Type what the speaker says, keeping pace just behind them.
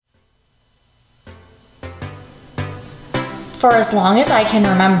For as long as I can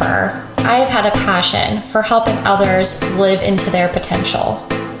remember, I have had a passion for helping others live into their potential.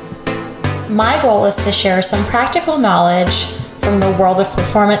 My goal is to share some practical knowledge from the world of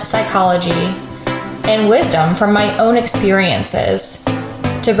performance psychology and wisdom from my own experiences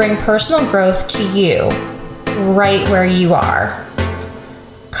to bring personal growth to you right where you are.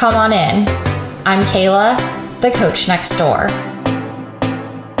 Come on in. I'm Kayla, the coach next door.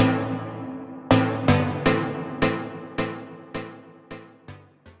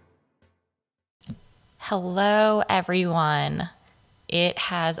 Hello, everyone. It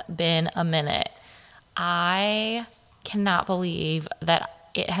has been a minute. I cannot believe that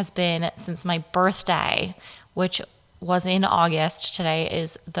it has been since my birthday, which was in August. Today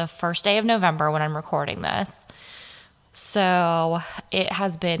is the first day of November when I'm recording this. So it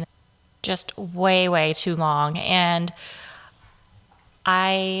has been just way, way too long. And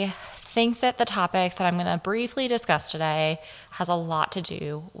I think that the topic that I'm going to briefly discuss today has a lot to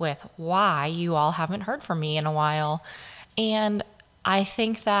do with why you all haven't heard from me in a while. And I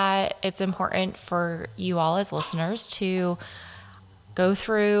think that it's important for you all as listeners to go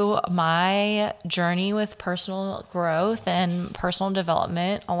through my journey with personal growth and personal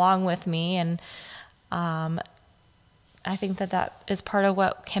development along with me. And I think that is part of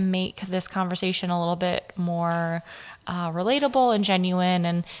what can make this conversation a little bit more relatable and genuine.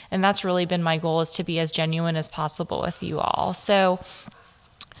 And that's really been my goal, is to be as genuine as possible with you all. So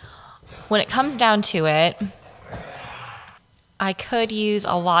when it comes down to it, I could use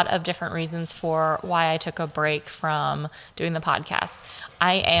a lot of different reasons for why I took a break from doing the podcast.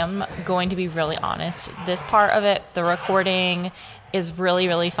 I am going to be really honest. This part of it, the recording, is really,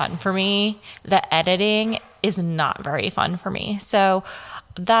 really fun for me. The editing is not very fun for me. So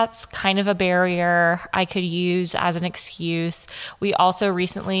that's kind of a barrier I could use as an excuse. We also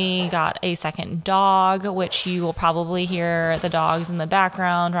recently got a second dog, which you will probably hear the dogs in the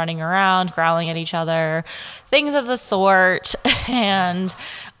background running around, growling at each other, things of the sort. And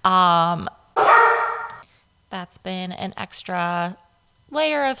that's been an extra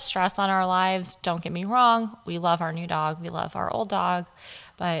layer of stress on our lives. Don't get me wrong. We love our new dog. We love our old dog,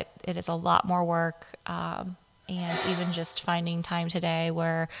 but it is a lot more work. And even just finding time today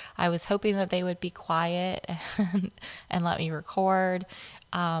where I was hoping that they would be quiet and let me record,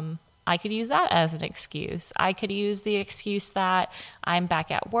 I could use that as an excuse. I could use the excuse that I'm back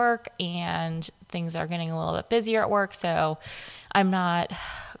at work and things are getting a little bit busier at work, so I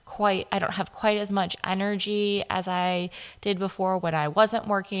don't have quite as much energy as I did before when I wasn't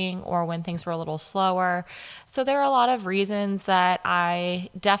working or when things were a little slower. So there are a lot of reasons that I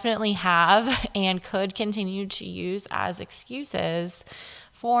definitely have and could continue to use as excuses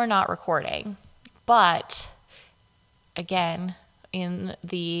for not recording. But again, in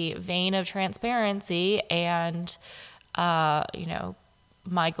the vein of transparency and,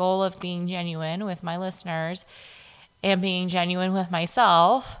 my goal of being genuine with my listeners and being genuine with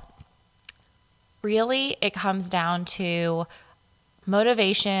myself, really, it comes down to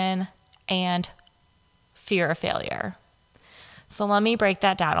motivation and fear of failure. So let me break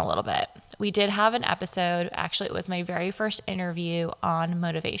that down a little bit. We did have an episode, actually it was my very first interview on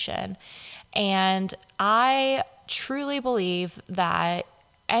motivation. And I truly believe that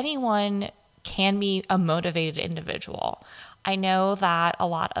anyone can be a motivated individual. I know that a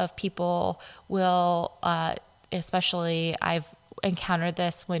lot of people will, especially I've encountered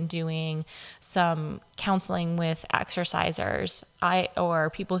this when doing some counseling with exercisers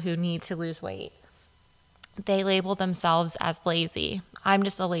or people who need to lose weight. They label themselves as lazy. I'm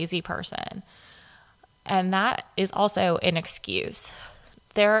just a lazy person. And that is also an excuse.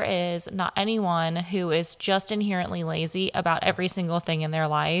 There is not anyone who is just inherently lazy about every single thing in their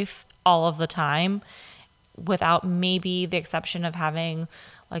life all of the time, without maybe the exception of having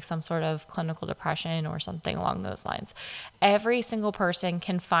like some sort of clinical depression or something along those lines. Every single person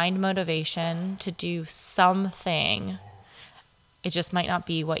can find motivation to do something. It just might not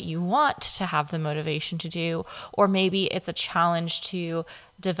be what you want to have the motivation to do, or maybe it's a challenge to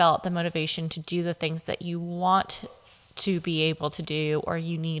develop the motivation to do the things that you want to be able to do or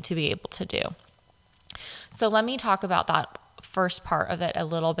you need to be able to do. So let me talk about that first part of it a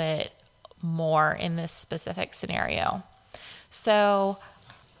little bit more in this specific scenario. So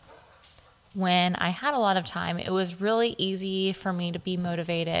when I had a lot of time, it was really easy for me to be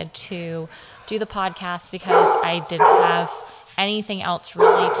motivated to do the podcast because I didn't have anything else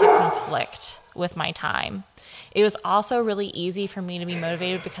really to conflict with my time. It was also really easy for me to be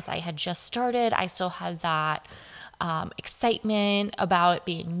motivated because I had just started. I still had that excitement about it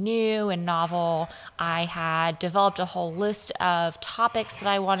being new and novel. I had developed a whole list of topics that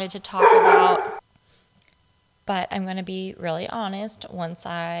I wanted to talk about. But I'm going to be really honest, once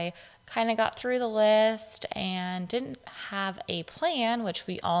I kind of got through the list and didn't have a plan, which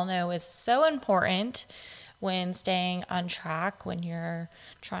we all know is so important when staying on track, when you're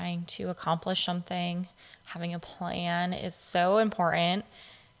trying to accomplish something, having a plan is so important.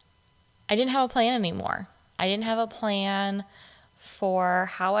 I didn't have a plan anymore. I didn't have a plan for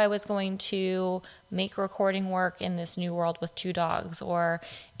how I was going to make recording work in this new world with 2 dogs, or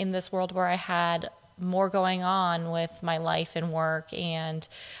in this world where I had more going on with my life and work. And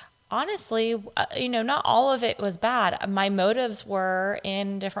honestly, not all of it was bad. My motives were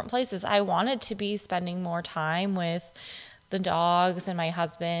in different places. I wanted to be spending more time with the dogs and my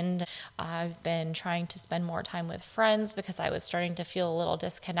husband. I've been trying to spend more time with friends because I was starting to feel a little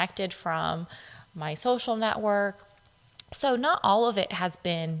disconnected from my social network. So not all of it has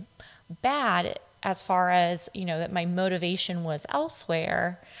been bad as far as, that my motivation was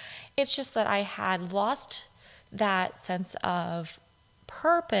elsewhere. It's just that I had lost that sense of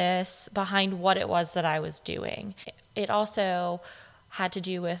purpose behind what it was that I was doing. It also had to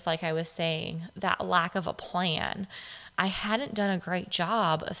do with, like I was saying, that lack of a plan. I hadn't done a great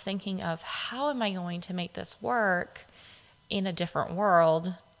job of thinking of how am I going to make this work in a different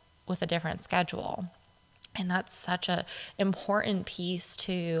world with a different schedule. And that's such an important piece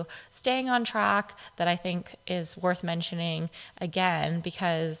to staying on track that I think is worth mentioning again,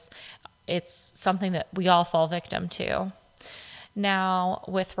 because it's something that we all fall victim to. Now,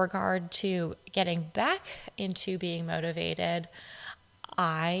 with regard to getting back into being motivated,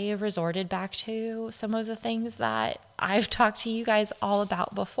 I resorted back to some of the things that I've talked to you guys all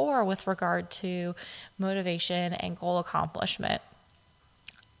about before with regard to motivation and goal accomplishment.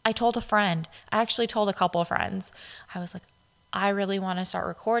 I told a friend, I actually told a couple of friends, I was like, I really want to start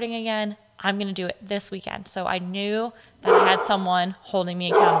recording again. I'm going to do it this weekend. So I knew that I had someone holding me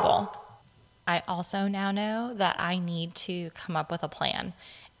accountable. I also now know that I need to come up with a plan.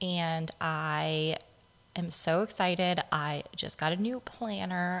 And I am so excited. I just got a new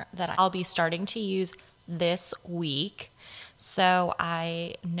planner that I'll be starting to use this week. So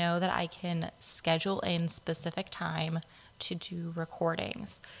I know that I can schedule in specific time to do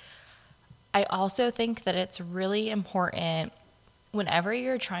recordings. I also think that it's really important whenever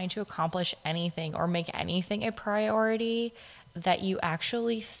you're trying to accomplish anything or make anything a priority that you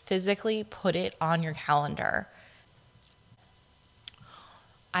actually physically put it on your calendar.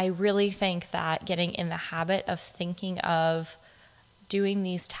 I really think that getting in the habit of thinking of doing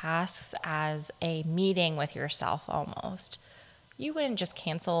these tasks as a meeting with yourself almost. You wouldn't just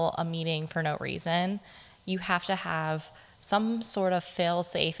cancel a meeting for no reason. You have to have some sort of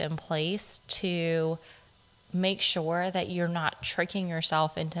fail-safe in place to make sure that you're not tricking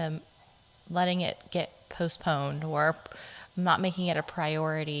yourself into letting it get postponed or not making it a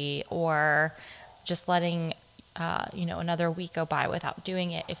priority or just letting another week go by without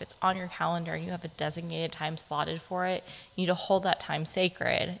doing it. If it's on your calendar and you have a designated time slotted for it, you need to hold that time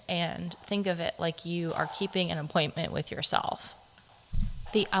sacred and think of it like you are keeping an appointment with yourself.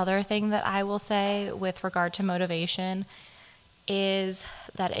 The other thing that I will say with regard to motivation is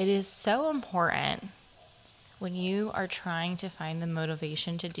that it is so important when you are trying to find the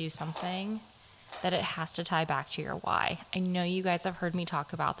motivation to do something that it has to tie back to your why. I know you guys have heard me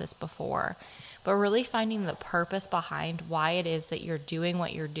talk about this before, but really finding the purpose behind why it is that you're doing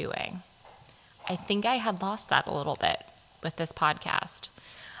what you're doing. I think I had lost that a little bit with this podcast.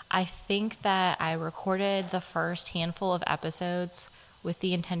 I think that I recorded the first handful of episodes with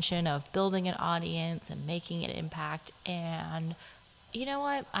the intention of building an audience and making an impact. And you know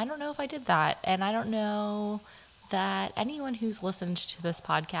what? I don't know if I did that. And I don't know that anyone who's listened to this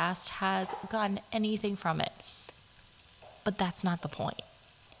podcast has gotten anything from it. But that's not the point.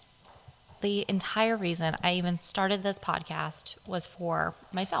 The entire reason I even started this podcast was for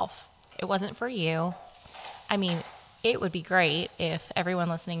myself. It wasn't for you. I mean, it would be great if everyone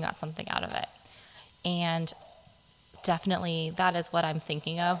listening got something out of it. And definitely that is what I'm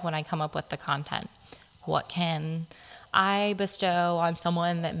thinking of when I come up with the content. What can I bestow on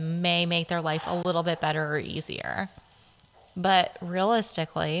someone that may make their life a little bit better or easier? But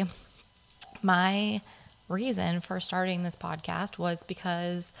realistically, my reason for starting this podcast was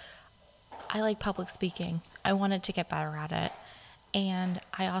because I like public speaking. I wanted to get better at it. And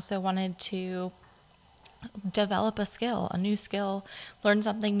I also wanted to develop a new skill, learn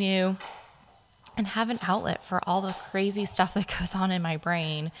something new, and have an outlet for all the crazy stuff that goes on in my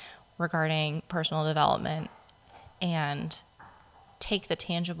brain regarding personal development, and take the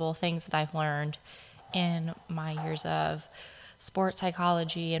tangible things that I've learned in my years of sports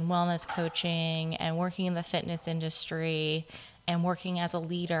psychology and wellness coaching and working in the fitness industry and working as a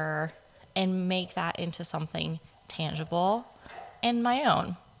leader and make that into something tangible and my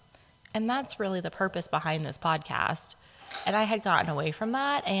own. And that's really the purpose behind this podcast. And I had gotten away from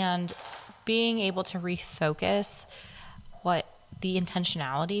that, and being able to refocus what the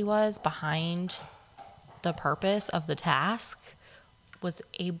intentionality was behind the purpose of the task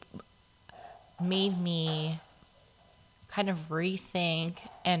made me kind of rethink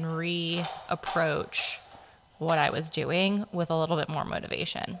and reapproach what I was doing with a little bit more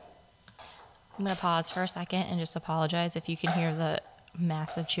motivation. I'm going to pause for a second and just apologize if you can hear the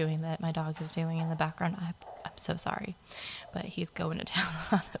massive chewing that my dog is doing in the background. I'm so sorry, but he's going to town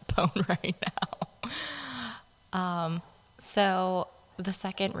on a bone right now. So the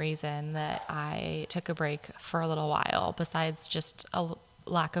second reason that I took a break for a little while, besides just a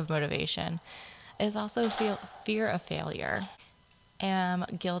lack of motivation, is also fear of failure. Am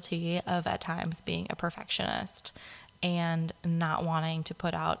guilty of at times being a perfectionist and not wanting to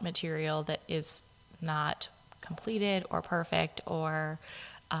put out material that is not completed or perfect or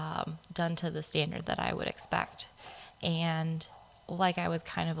done to the standard that I would expect. And like I was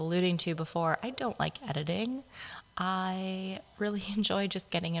kind of alluding to before, I don't like editing. I really enjoy just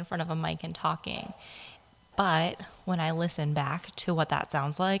getting in front of a mic and talking. But when I listen back to what that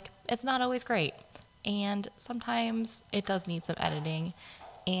sounds like, it's not always great. And sometimes it does need some editing.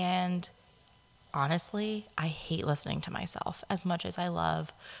 And honestly, I hate listening to myself. As much as I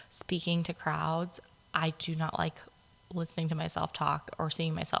love speaking to crowds, I do not like listening to myself talk or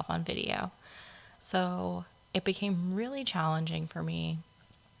seeing myself on video. So it became really challenging for me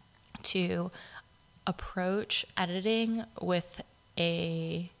to approach editing with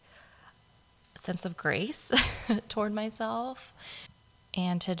a sense of grace toward myself,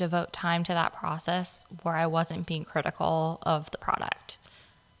 and to devote time to that process where I wasn't being critical of the product.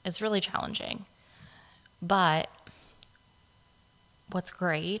 It's really challenging. But what's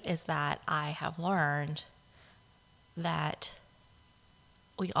great is that I have learned that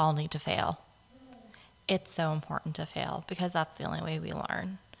we all need to fail. It's so important to fail because that's the only way we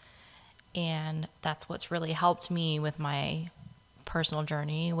learn. And that's what's really helped me with my personal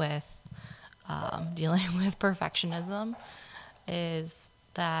journey with dealing with perfectionism, is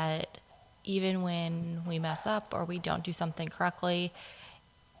that even when we mess up or we don't do something correctly,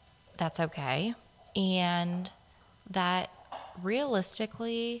 that's okay. And that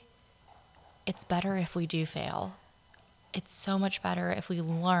realistically, it's better if we do fail. It's so much better if we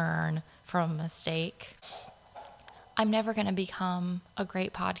learn from a mistake. I'm never going to become a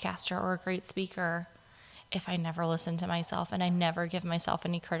great podcaster or a great speaker if I never listen to myself and I never give myself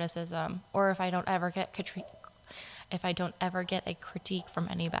any criticism, or if I don't ever get a critique from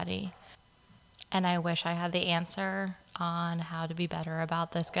anybody. And I wish I had the answer on how to be better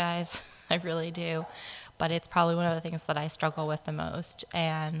about this, guys. I really do. But it's probably one of the things that I struggle with the most.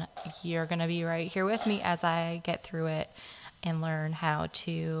 And you're going to be right here with me as I get through it and learn how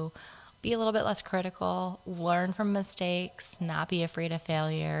to be a little bit less critical, learn from mistakes, not be afraid of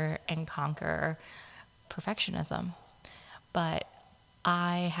failure, and conquer perfectionism. But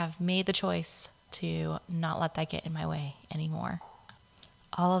I have made the choice to not let that get in my way anymore.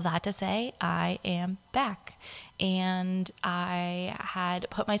 All of that to say, I am back, and I had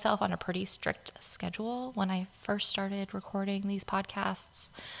put myself on a pretty strict schedule when I first started recording these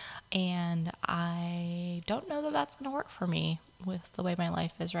podcasts, and I don't know that that's going to work for me with the way my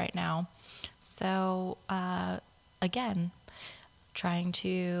life is right now. So, again, trying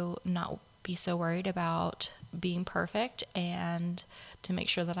to not be so worried about being perfect and to make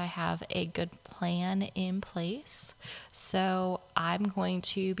sure that I have a good plan in place. So I'm going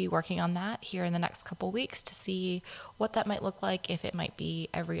to be working on that here in the next couple weeks to see what that might look like, if it might be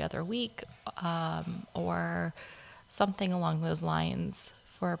every other week or something along those lines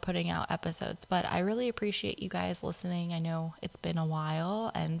for putting out episodes. But I really appreciate you guys listening. I know it's been a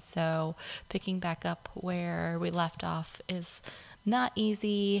while, and so picking back up where we left off is not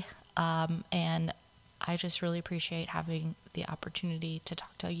easy, and I just really appreciate having the opportunity to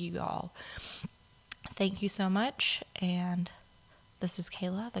talk to you all. Thank you so much, and this is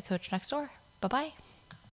Kayla, the coach next door. Bye-bye.